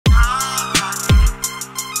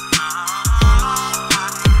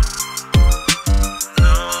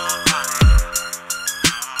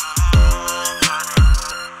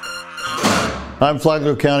I'm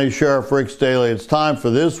Flagler County Sheriff Rick Staley. It's time for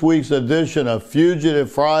this week's edition of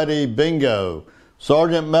Fugitive Friday Bingo.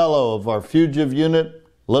 Sergeant Mello of our Fugitive unit,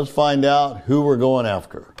 let's find out who we're going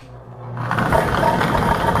after.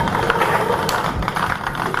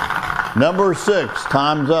 Number 6,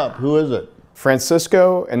 time's up. Who is it?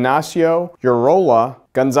 Francisco Ignacio Urriola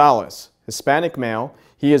Gonzalez, Hispanic male.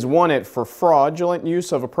 He is wanted for fraudulent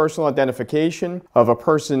use of a personal identification of a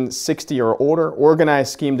person 60 or older,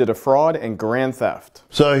 organized scheme to defraud, and grand theft.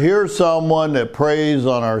 So here's someone that preys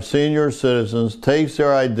on our senior citizens, takes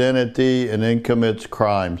their identity, and then commits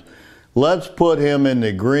crimes. Let's put him in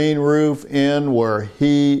the Green Roof Inn where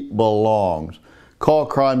he belongs. Call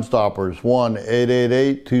Crime Stoppers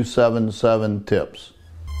 1-888-277-TIPS.